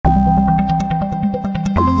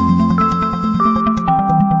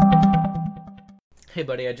Hey,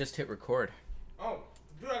 buddy, I just hit record. Oh,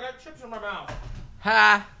 dude, I got chips in my mouth.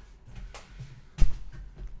 Ha!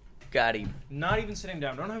 Got him. Not even sitting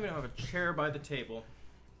down. Don't even have a chair by the table.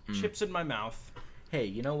 Chips in my mouth. Hey,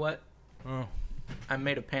 you know what? Oh. I'm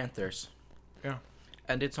made of Panthers, Yeah.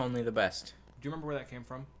 and it's only the best. Do you remember where that came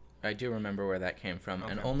from? I do remember where that came from.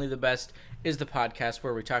 And Okay. Only the Best is the podcast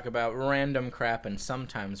where we talk about random crap, and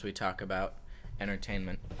sometimes we talk about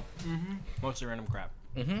entertainment. Mostly random crap.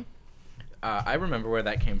 Mm-hmm. I remember where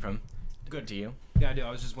that came from. Good. Do you? Yeah, I do.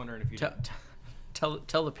 I was just wondering if you did.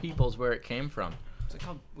 Tell the peoples where it came from.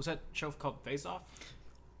 Was that show called Face Off?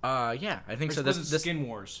 Yeah, I think Or so. was it This Skin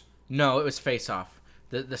Wars? No, it was Face Off,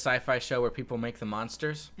 the sci-fi show where people make the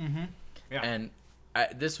monsters. Mm-hmm. Yeah. And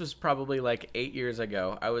this was probably like 8 years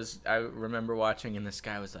ago. I remember watching, and this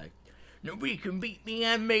guy was like, "Nobody can beat me.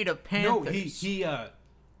 I'm made of Panthers." No,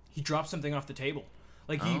 he dropped something off the table.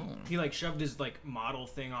 Like Oh. he like shoved his like model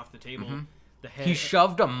thing off the table. Mhm. The head. He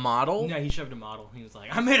shoved a model. Yeah, he shoved a model. He was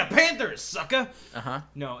like, "I'm made of Panthers, sucker." Uh-huh.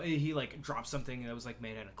 No, he like dropped something that was like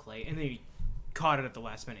made out of clay, and then he caught it at the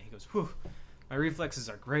last minute. He goes, "Whew, my reflexes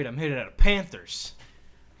are great. I'm made out of Panthers."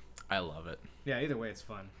 I love it. Yeah, either way, it's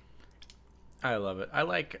fun. I love it. I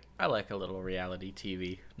like a little reality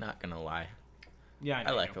TV. Not gonna lie. Yeah,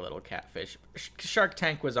 I like a little catfish. Shark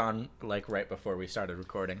Tank was on like right before we started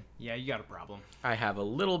recording. Yeah, you got a problem. I have a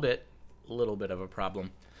little bit of a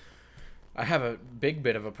problem. I have a big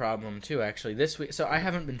bit of a problem too, actually, this week. So I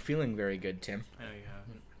haven't been feeling very good, Tim. I know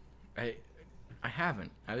you haven't. I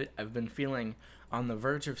haven't. I've been feeling on the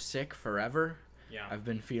verge of sick forever. Yeah. I've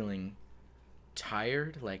been feeling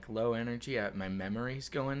tired, like low energy. My memory's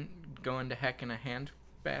going to heck in a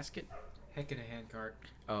handbasket. Heck in a handcart.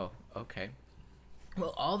 Oh, okay.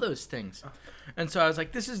 Well, all those things. And so I was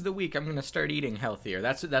like, this is the week I'm going to start eating healthier.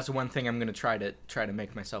 That's one thing I'm going to try to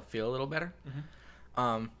make myself feel a little better.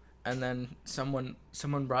 Mhm. And then someone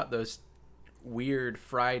brought those weird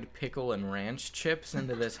fried pickle and ranch chips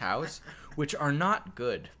into this house, which are not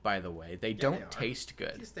good, by the way. They don't taste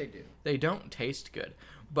good. Yes, they do. They don't taste good,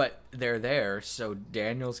 but they're there, so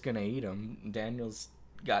Daniel's going to eat them. Daniel's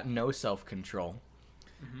got no self-control.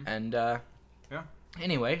 Mhm. And Yeah.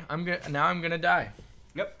 anyway, I'm going to die.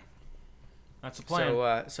 Yep. That's the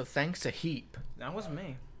plan. So thanks a heap. That wasn't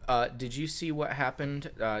me. Did you see what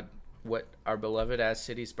happened? What our beloved As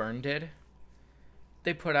Cities Burn did?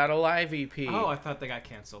 They put out a live EP. Oh, I thought they got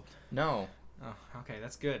canceled. No, Oh, okay,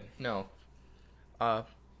 that's good. no.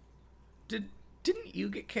 Didn't you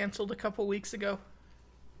get canceled a couple weeks ago?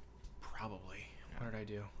 Probably. What did I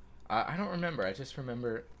do? I don't remember. I just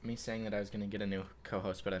remember me saying that I was going to get a new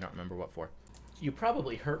co-host, but I don't remember what for. You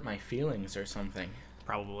probably hurt my feelings or something.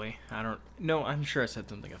 Probably. I don't. No, I'm sure I said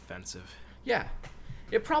something offensive. Yeah.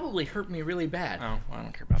 It probably hurt me really bad. Oh, well, I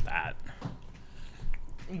don't care about that.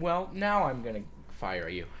 Well, now I'm going to fire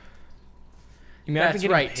you. You mean I've been That's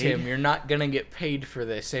getting right, paid? Tim. You're not going to get paid for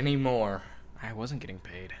this anymore. I wasn't getting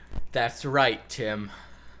paid. That's right, Tim.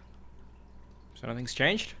 So nothing's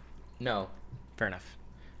changed? No. Fair enough.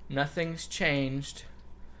 Nothing's changed.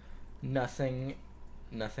 Nothing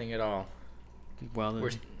at all. Well, then,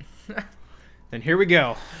 We're then here we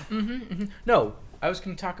go. No, I was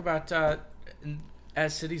going to talk about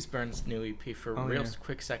As Cities Burn's new EP for Oh, a real yeah.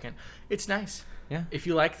 quick second. It's nice. Yeah. If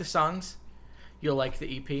you like the songs, you'll like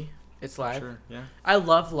the EP. It's live. Sure, yeah. I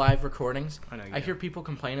love live recordings. I know you I do. hear people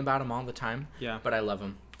complain about them all the time, Yeah. but I love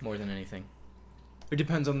them more than anything. It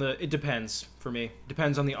depends for me.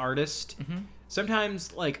 Depends on the artist. Mm-hmm.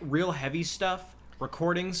 Sometimes, like, real heavy stuff,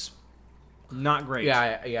 recordings, not great.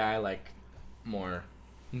 I like more.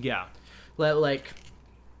 Yeah. Like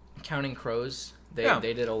Counting Crows. They Yeah.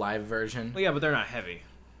 did a live version. Well, yeah, but they're not heavy.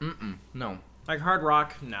 No. Like hard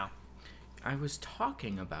rock, no. I was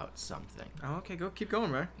talking about something. Oh, okay, keep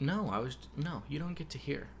going, man. No, you don't get to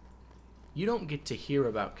hear. You don't get to hear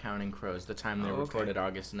about Counting Crows, the time they Oh, okay. recorded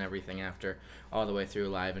August and everything after, all the way through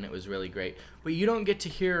live, and it was really great. But you don't get to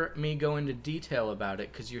hear me go into detail about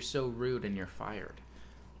it because you're so rude and you're fired.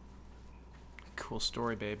 Cool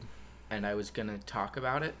story, babe. And I was going to talk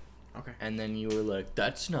about it, Okay. and then you were like,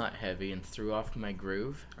 that's not heavy, and threw off my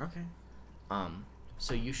groove. Okay.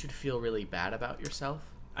 So you should feel really bad about yourself.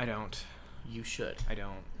 I don't. You should. I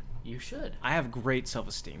don't. You should. I have great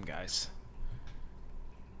self-esteem, guys.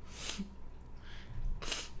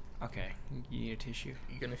 Okay, you need a tissue?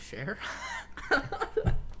 You gonna share?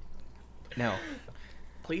 No.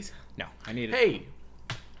 Please? No, I need it. Hey,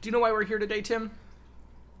 do you know why we're here today, Tim?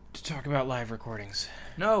 To talk about live recordings.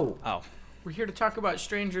 No. Oh. We're here to talk about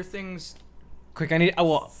Stranger Things Quick, I need... Oh,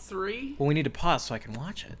 well, 3? we need to pause so I can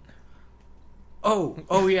watch it.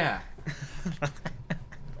 Oh yeah.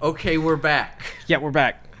 Okay, we're back. Yeah, we're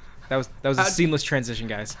back. That was a seamless transition,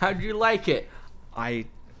 guys. How'd you like it?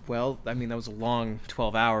 Well, I mean, that was a long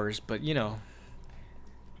 12 hours, but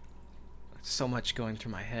so much going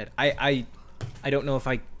through my head. I don't know if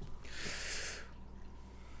I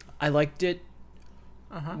liked it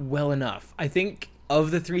well enough. I think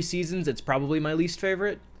of the 3 seasons, it's probably my least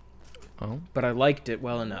favorite. Oh, But I liked it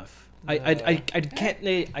well enough. I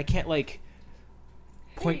can't like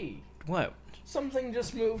point. Hey, What? something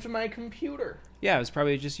just moved my computer. Yeah, it was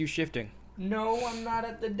probably just you shifting. No, I'm not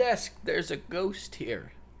at the desk. There's a ghost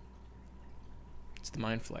here. It's the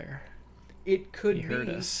Mind Flayer. It could He be. heard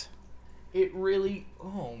us. It really.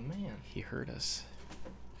 Oh man, He heard us.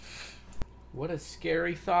 what a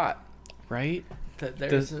scary thought. Right? That The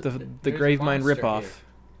there's the Grave Mind monster ripoff. here.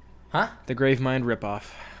 Huh? The Grave Mind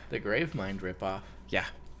ripoff. The Gravemind ripoff. Yeah.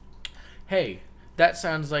 Hey, that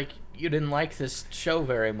sounds like you didn't like this show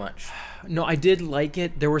very much. No, I did like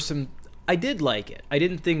it. There were some. I did like it. I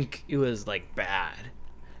didn't think it was like bad.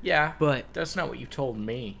 Yeah, But that's not what you told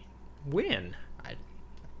me. when?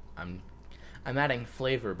 I'm adding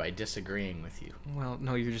flavor by disagreeing with you. Well,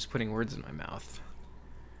 no, you're just putting words in my mouth.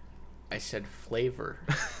 I said flavor.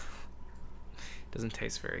 Doesn't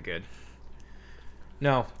taste very good.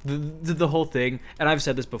 No, the whole thing, and I've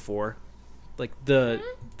said this before, like the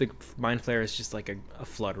Mind Flayer is just like a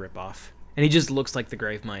Flood ripoff, and he just looks like the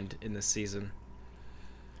Grave Mind in this season.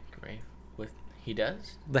 Grave with he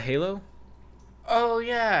does? The Halo? Oh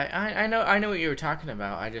yeah, I know what you were talking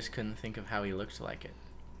about. I just couldn't think of how he looked like it.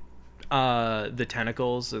 The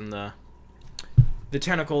tentacles and the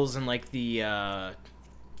tentacles and like the I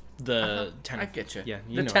get you. Yeah,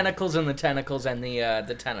 the tentacles and the tentacles and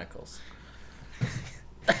the tentacles.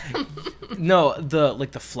 No,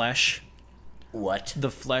 the flesh. What? The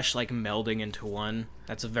flesh like melding into one.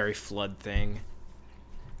 That's a very Flood thing.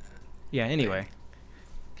 Yeah. Anyway,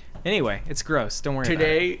 it's gross. Don't worry.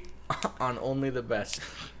 Today, on Only the Best,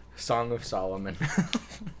 Song of Solomon.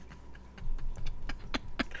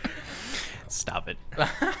 Stop it.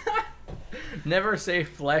 Never say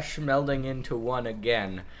flesh melding into one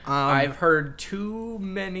again. I've heard too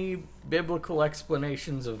many biblical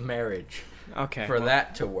explanations of marriage Okay. for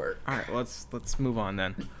that to work. All right, let's move on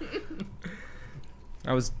then.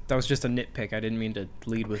 That was just a nitpick. I didn't mean to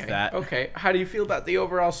lead with that. Okay, how do you feel about the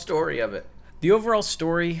overall story of it? The overall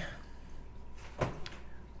story,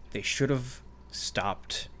 they should have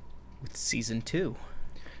stopped with season 2.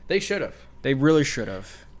 They should have. They really should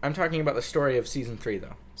have. I'm talking about the story of season 3,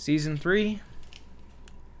 though. Season 3,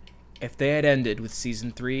 if they had ended with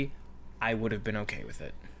season 3, I would have been okay with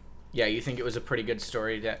it. Yeah, you think it was a pretty good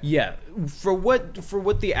story? Yeah, for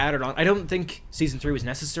what they added on, I don't think season 3 was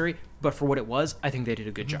necessary, but for what it was, I think they did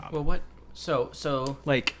a good job. Well, what? So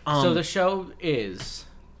Like, so the show is.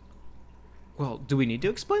 well, do we need to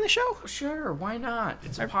explain the show? Sure, why not?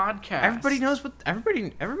 It's a podcast. Everybody knows what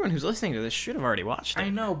everyone who's listening to this should have already watched it. I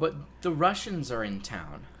know, but the Russians are in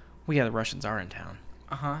town. Well, yeah, the Russians are in town.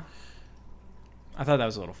 Uh-huh. I thought that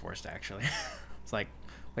was a little forced, actually. It's like,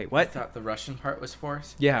 wait, I what? thought the Russian part was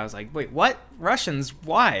forced. Yeah, I was like, wait, what? Russians?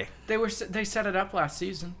 Why? They set it up last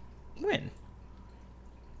season. When?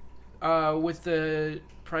 With the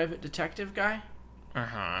private detective guy.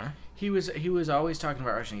 Uh-huh. He was always talking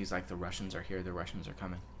about Russian. He's like, the Russians are here. The Russians are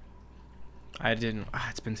coming. I didn't.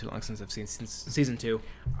 It's been too long since I've seen since season 2.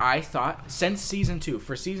 I thought since season 2,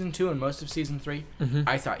 for season 2 and most of season 3, Mm-hmm.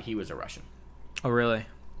 I thought he was a Russian. Oh, really?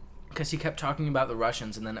 Because he kept talking about the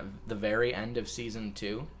Russians, and then at the very end of season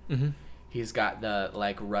 2, Mm-hmm. he's got the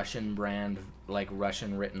like Russian brand, like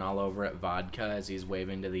Russian written all over it, vodka, as he's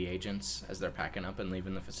waving to the agents as they're packing up and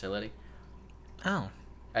leaving the facility. Oh.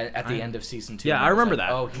 At the end of season 2. Yeah, and I was remember like,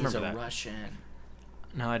 that. Oh, I he's remember a that. Russian.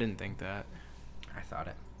 No, I didn't think that. I thought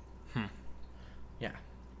it. Yeah.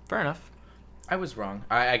 Fair enough. I was wrong.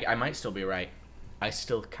 I might still be right. I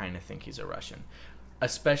still kind of think he's a Russian.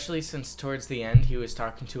 Especially since towards the end he was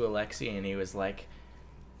talking to Alexei and he was like,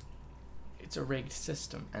 it's a rigged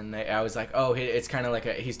system. And I was like, oh, it's kind of like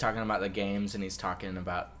he's talking about the games and he's talking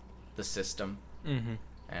about the system. Mm-hmm.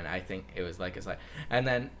 And I think it was like, and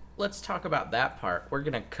then let's talk about that part. We're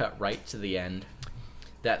going to cut right to the end.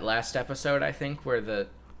 That last episode, I think, where the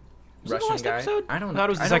Was it the Russian last guy. episode? I don't I know. thought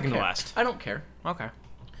it was the I don't second to care. last. I don't care. Okay.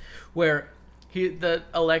 Where the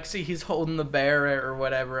Alexei, he's holding the bear or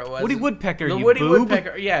whatever it was. Woody Woodpecker, The you Woody boob.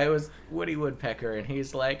 Woodpecker. Yeah, it was Woody Woodpecker, and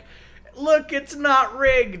he's like, "Look, it's not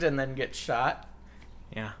rigged," and then gets shot.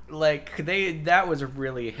 Yeah. Like that was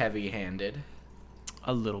really heavy-handed.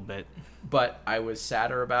 A little bit. But I was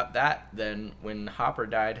sadder about that than when Hopper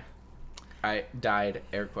died. I died,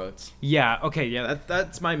 air quotes. Yeah. Okay. Yeah.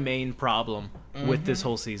 That's my main problem with this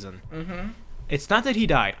whole season. Mm-hmm. It's not that he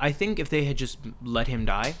died. I think if they had just let him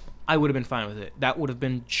die, I would have been fine with it. That would have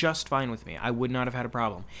been just fine with me. I would not have had a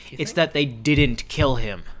problem. You It's think? that they didn't kill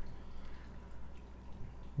him.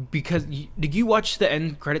 Because did you watch the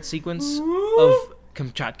end credit sequence of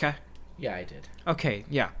Kamchatka? Yeah, I did. Okay,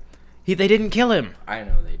 yeah. They didn't kill him. I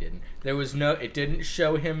know they didn't. There was no. It didn't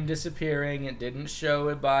show him disappearing. It didn't show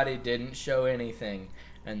a body. Didn't show anything.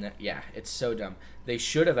 And that, yeah, it's so dumb. They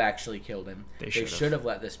should have actually killed him. They They should've. should have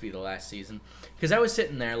let this be the last season. Because I was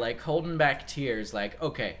sitting there, like, holding back tears, like,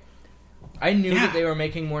 okay. I knew Yeah. that they were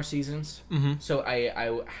making more seasons. Mm-hmm. So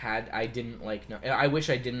I didn't, like, know. I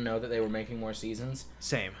wish I didn't know that they were making more seasons.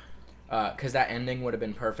 Same. Because that ending would have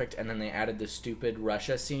been perfect. And then they added the stupid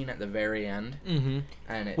Russia scene at the very end. Mm-hmm.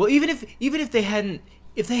 And it. Well, even if they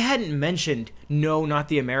hadn't mentioned no, not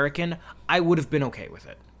the American, I would have been okay with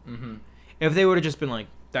it. Mm-hmm. If they would have just been like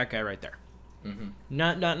that guy right there, Mm-hmm.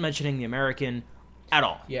 not mentioning the American at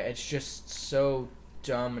all. Yeah, it's just so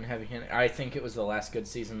dumb and heavy-handed. I think it was the last good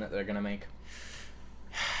season that they're gonna make.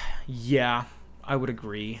 Yeah, I would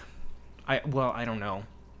agree. I don't know.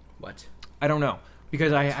 What? I don't know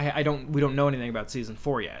because we don't know anything about season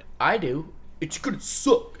 4 yet. I do. It's gonna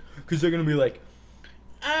suck because they're gonna be like,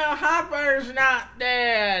 "Oh, Hopper's not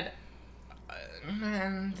dead."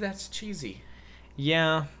 Man, that's cheesy.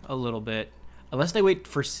 Yeah, a little bit. Unless they wait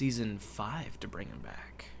for season 5 to bring him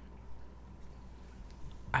back.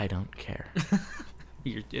 I don't care.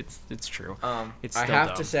 It's true. It's I still have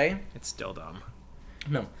dumb. to say, It's still dumb.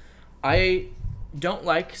 no, I don't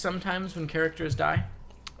like sometimes when characters die.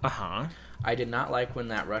 Uh-huh. I did not like when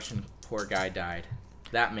that Russian poor guy died.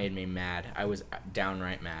 That made me mad. I was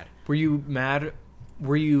downright mad. Were you mad?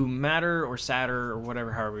 Were you madder or sadder or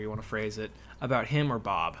whatever, however you want to phrase it, about him or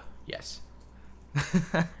Bob? Yes.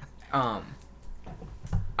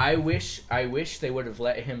 I wish they would have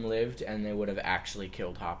let him live and they would have actually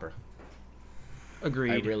killed Hopper.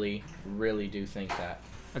 Agreed. I really, really do think that.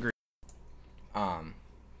 Agreed.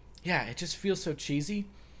 Yeah, it just feels so cheesy,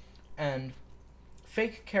 and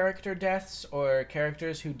fake character deaths or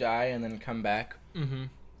characters who die and then come back. Mm-hmm.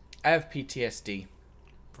 I have PTSD.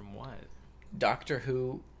 From what? Doctor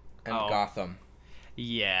Who and Oh. Gotham.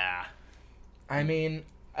 Yeah. I mean,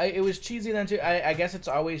 it was cheesy then too. I guess it's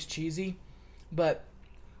always cheesy, but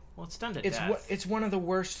Well, it's done to it's death. it's one of the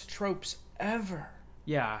worst tropes ever.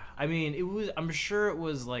 Yeah, I mean, it was. I'm sure it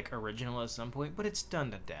was like original at some point, but it's done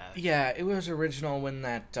to death. Yeah, it was original when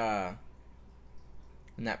that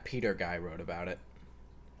Peter guy wrote about it.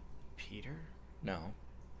 Peter? No,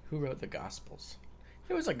 who wrote the Gospels?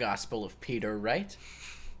 There was a Gospel of Peter, right?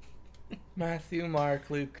 Matthew, Mark,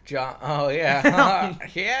 Luke, John. Oh yeah,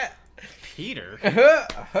 yeah. Peter?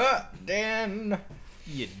 Dan,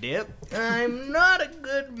 You dip? I'm not a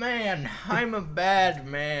good man. I'm a bad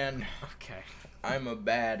man. Okay. I'm a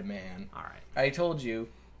bad man. All right. I told you,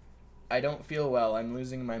 I don't feel well. I'm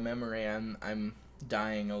losing my memory. I'm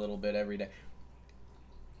dying a little bit every day.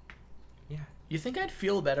 Yeah. You think I'd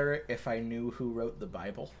feel better if I knew who wrote the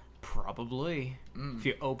Bible? Probably. If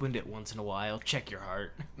you opened it once in a while, check your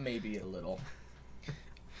heart. Maybe a little.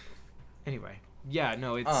 Anyway. Yeah,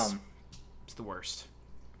 no, it's the worst.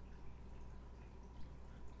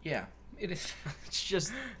 Yeah, it is. It's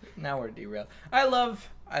just Now we're derailed. I love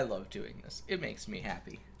doing this. It makes me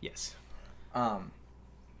happy. yes.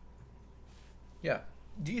 Yeah.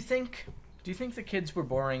 Do you think the kids were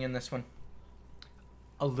boring in this one?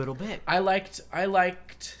 A little bit. I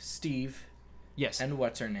liked Steve Yes. and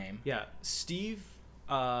what's her name? Yeah, Steve,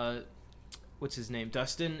 what's his name?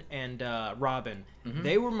 Dustin and Robin. Mhm.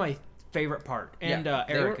 They were my favorite part. And Yeah,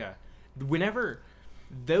 they were- Erica. Whenever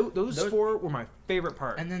those four were my favorite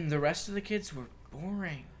part. And then the rest of the kids were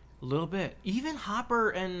boring. A little bit. Even Hopper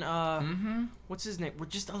and Mm-hmm. what's his name were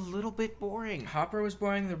just a little bit boring. Hopper was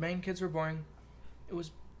boring. The main kids were boring.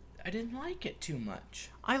 I didn't like it too much.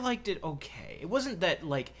 I liked it okay. It wasn't that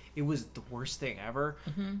like it was the worst thing ever,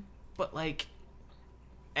 Mm-hmm. but like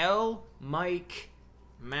Elle, Mike,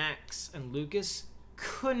 Max, and Lucas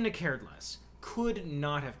couldn't have cared less. Could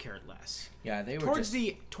not have cared less. Yeah, they were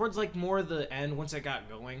Towards like more the end, once it got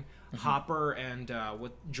going, Hopper and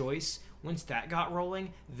with Joyce, once that got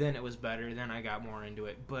rolling, then it was better. Then I got more into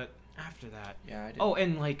it. But after that, Yeah, I did. oh,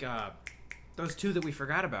 and like those two that we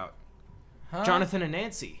forgot about, Huh? Jonathan and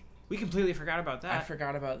Nancy, we completely forgot about that. I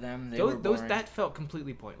forgot about them. They were those boring. that felt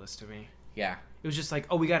completely pointless to me. Yeah. It was just like,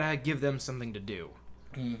 oh, we gotta give them something to do.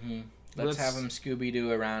 Mm-hmm. Let's have them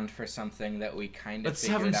Scooby-Doo around for something that we kind of Let's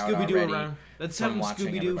have them figured out Scooby-Doo already around. Let's from have them watching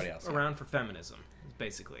Scooby-Doo everybody else. around for feminism. Is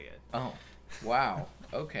basically it. Oh, wow.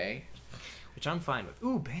 Okay. Which I'm fine with.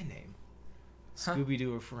 Ooh, band name. Huh?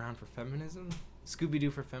 Scooby-Doo around for feminism.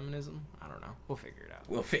 Scooby-Doo for feminism? I don't know. We'll figure it out.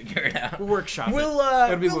 We'll figure it out. We'll workshop it. We'll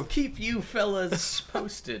It'll be we'll more- keep you fellas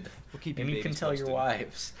posted. We'll keep And you can babies tell your posted.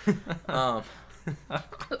 wives. Um,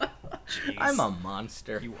 Jeez. I'm a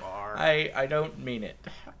monster. You are. I don't mean it.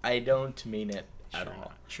 I don't mean it at Sure all.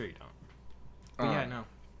 not. Sure you don't. But yeah, Um, no.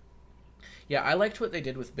 Yeah, I liked what they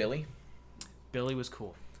did with Billy. Billy was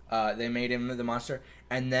cool. They made him the monster,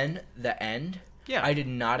 and then the end. Yeah. I did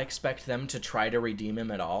not expect them to try to redeem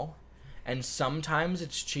him at all, and sometimes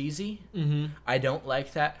it's cheesy. Mm-hmm. I don't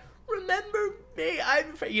like that. Remember me,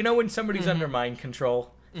 you know when somebody's under mind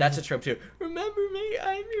control. That's a trope too. Remember me,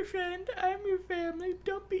 I'm your friend, I'm your family.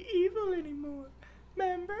 Don't be evil anymore.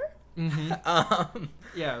 Remember? Mm-hmm. Um,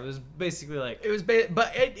 Yeah, it was basically like it was, but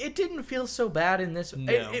it didn't feel so bad in this.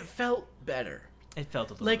 No. It felt better. it felt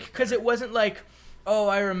a little Like, bit because better. it wasn't like, oh,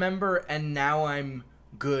 I remember and now I'm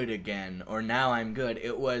good again, or now I'm good.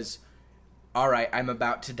 It was, all right, I'm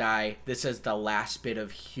about to die. This is the last bit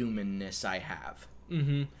of humanness I have.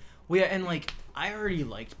 Mm-hmm. Well, yeah, and like I already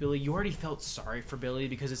liked Billy. You already felt sorry for Billy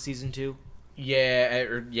because of season 2.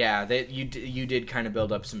 Yeah, you did kind of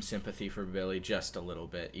build up some sympathy for Billy just a little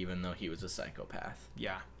bit, even though he was a psychopath.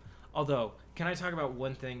 Yeah. Although, can I talk about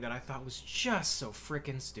one thing that I thought was just so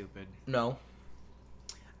freaking stupid? No.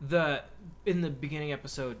 In the beginning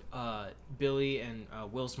episode, Billy and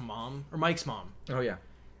Will's mom or Mike's mom. Oh yeah.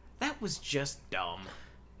 That was just dumb.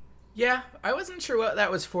 Yeah, I wasn't sure what that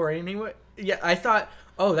was for anyway. Yeah, I thought,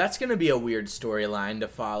 oh, that's gonna be a weird storyline to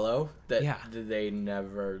follow. That Yeah. they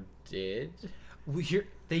never did.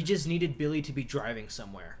 They just needed Billy to be driving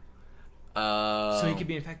somewhere so he could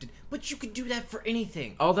be infected. But you could do that for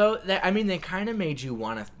anything. Although they kind of made you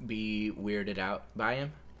want to be weirded out by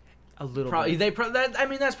him. A little Probably bit.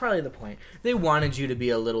 that's probably the point. They wanted you to be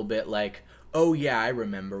a little bit like, oh yeah, I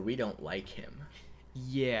remember. We don't like him.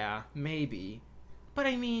 Yeah, maybe. But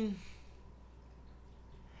I mean,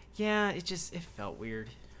 yeah, it felt weird.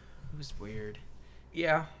 It was weird.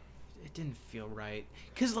 Yeah, It didn't feel right.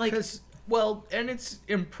 Cause like, and it's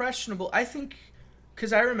impressionable. I think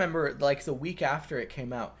because I remember like the week after it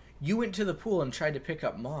came out, you went to the pool and tried to pick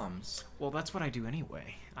up moms. well, that's what I do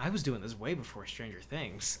anyway. I was doing this way before Stranger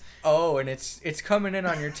Things. Oh, and it's coming in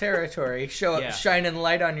on your territory, Yeah. shining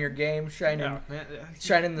light on your game, shining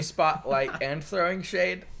the spotlight and throwing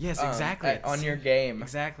shade. Yes, exactly. On your game,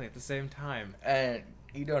 Exactly at the same time. and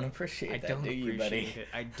you don't appreciate I that, don't do you, buddy? appreciate it.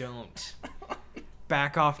 I don't.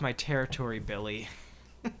 Back off my territory, Billy.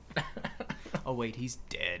 Oh wait, he's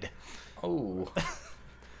dead. Oh,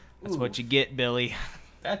 That's what you get, Billy.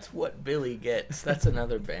 that's what Billy gets. That's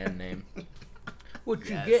another band name. What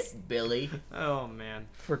you Yes. get, Billy, Oh man,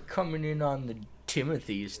 for coming in on the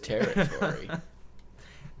Timothy's territory?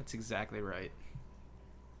 that's exactly right.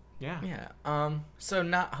 Yeah. Yeah. So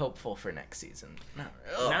not hopeful for next season. Not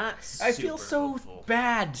I feel super so hopeful.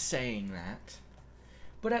 bad saying that,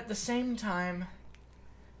 but at the same time,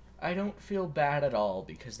 I don't feel bad at all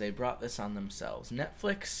because they brought this on themselves.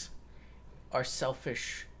 Netflix are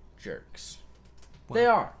selfish jerks. They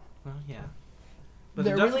Well, are. Well, yeah. But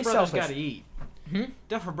They're the Duffer really Brothers selfish. gotta eat. Hmm?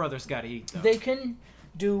 Duffer Brothers gotta eat, though. They can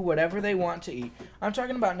do whatever they want to eat. I'm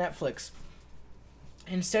talking about Netflix.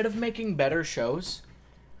 Instead of making better shows,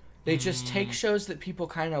 they just take shows that people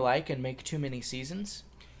kind of like and make too many seasons.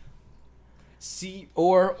 See,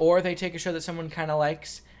 Or they take a show that someone kind of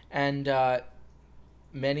likes and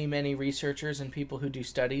many researchers and people who do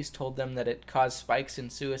studies told them that it caused spikes in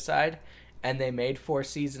suicide, and they made 4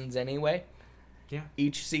 seasons anyway. yeah.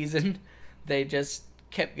 Each season, they just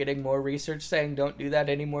kept getting more research saying, don't do that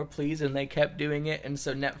anymore, please, and they kept doing it. And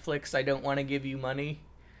so Netflix, I don't want to give you money,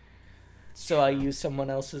 so I'll use someone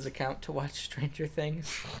else's account to watch Stranger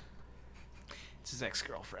Things. It's his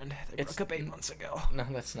ex-girlfriend. They It's- broke up 8 months ago. No,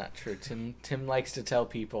 that's not true. Tim likes to tell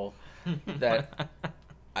people that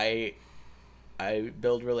I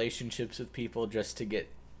build relationships with people just to get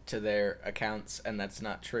to their accounts, and that's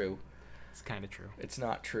not true. It's kind of true. It's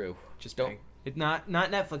not true. Just Don't- bank. It not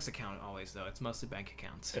Netflix account always though. It's mostly bank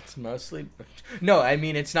accounts. It's mostly no. I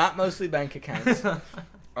mean, it's not mostly bank accounts.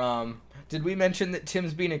 Did we mention that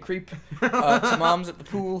Tim's being a creep to moms at the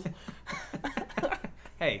pool?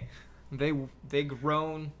 Hey, they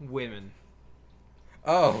grown women.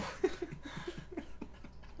 Oh,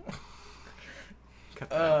 Cut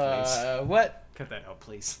that out, please. what? Cut that out,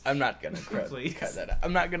 please. I'm not gonna Please. cut that out.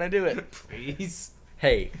 I'm not gonna do it. Please.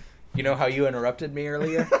 Hey, you know how you interrupted me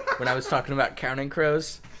earlier when I was talking about Counting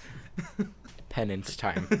Crows? Penance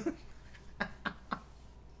time.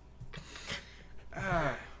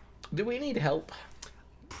 Do we need help?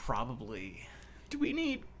 Probably. Do we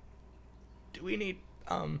need to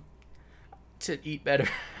eat better?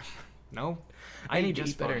 No. I need to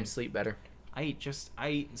just eat better fine. and sleep better. I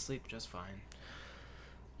eat and sleep just fine.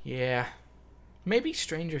 Yeah. Maybe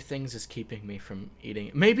Stranger Things is keeping me from eating.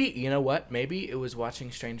 Maybe, you know what? Maybe it was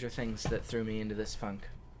watching Stranger Things that threw me into this funk.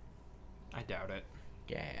 I doubt it.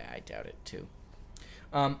 Yeah, I doubt it too.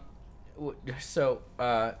 So,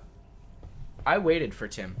 I waited for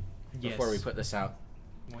Tim before we Yes. put this out.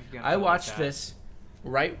 Well, you gotta I go with watched that. this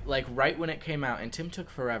right when it came out, and Tim took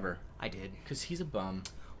forever I did. because he's a bum.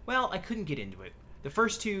 Well, I couldn't get into it. The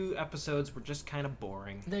first 2 episodes were just kind of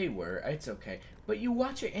boring. They were. It's okay, but you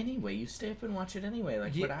watch it anyway. You stay up and watch it anyway,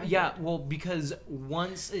 like what I Yeah, did. well, because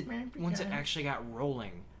once it Maybe. actually got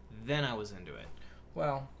rolling, then I was into it.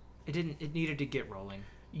 Well, It needed to get rolling.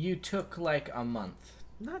 you took like a month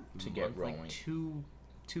Not to get rolling. Like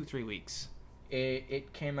 3 weeks.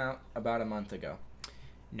 It came out about a month ago.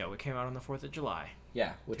 No, it came out on the 4th of July.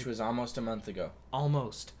 Yeah, which was almost a month ago.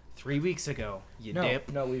 Almost 3 weeks ago. You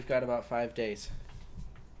dip. No, we've got about 5 days.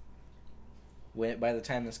 By the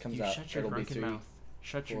time this comes You out, shut your it'll be drunken 3, mouth.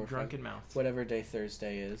 Shut 4, your 5, drunken mouth. whatever day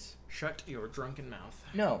Thursday is. Shut your drunken mouth.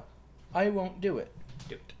 No, I won't do it.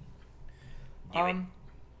 Do it.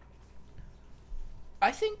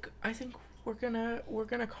 I think we're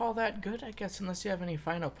gonna call that good, I guess, unless you have any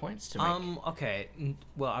final points to make. Okay.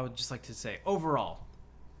 Well, I would just like to say, overall,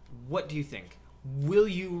 what do you think? Will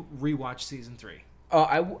you rewatch season 3?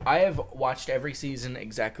 Oh, I have watched every season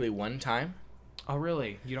exactly one time. Oh,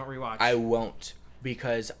 really? You don't rewatch? I won't,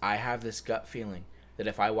 because I have this gut feeling that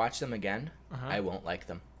if I watch them again, Uh-huh. I won't like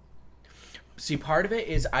them. See, part of it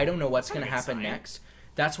is I don't know what's That's going to not a good happen sign. next.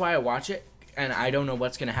 That's why I watch it, and I don't know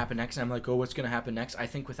what's going to happen next. And I'm like, oh, what's going to happen next? I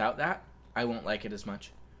think without that, I won't like it as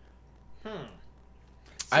much.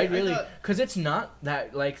 I really, because it's not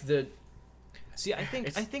that like the. See, I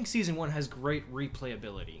think season 1 has great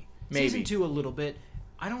replayability. Maybe. Season 2 a little bit.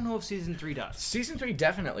 I don't know if season 3 does. Season 3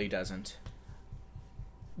 definitely doesn't.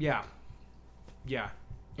 Yeah. Yeah.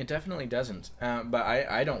 It definitely doesn't. But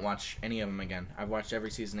I don't watch any of them again. I've watched every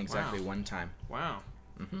season exactly Wow. one time. Wow.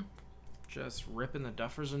 Mm-hmm. Just ripping the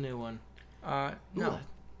Duffers a new one. No. Ooh,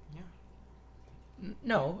 yeah.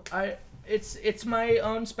 No, it's my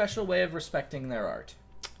own special way of respecting their art.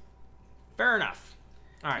 Fair enough.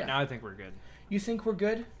 All right, Yeah. now I think we're good. You think we're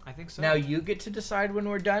good? I think so. Now you get to decide when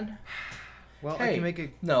we're done. well, Hey, I can make a.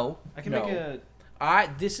 No, I can no. make a.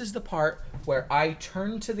 This is the part where I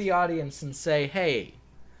turn to the audience and say, "Hey,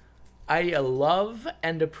 I love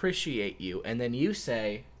and appreciate you," and then you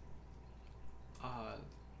say,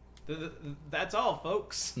 That's all,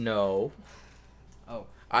 folks. "No." Oh.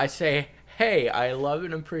 I say, "Hey, I love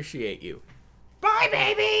and appreciate you." Bye,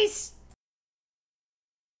 babies.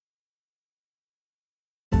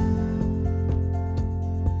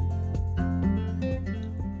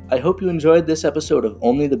 I hope you enjoyed this episode of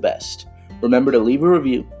Only the Best. Remember to leave a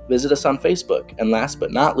review, visit us on Facebook, and last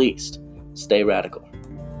but not least, stay radical.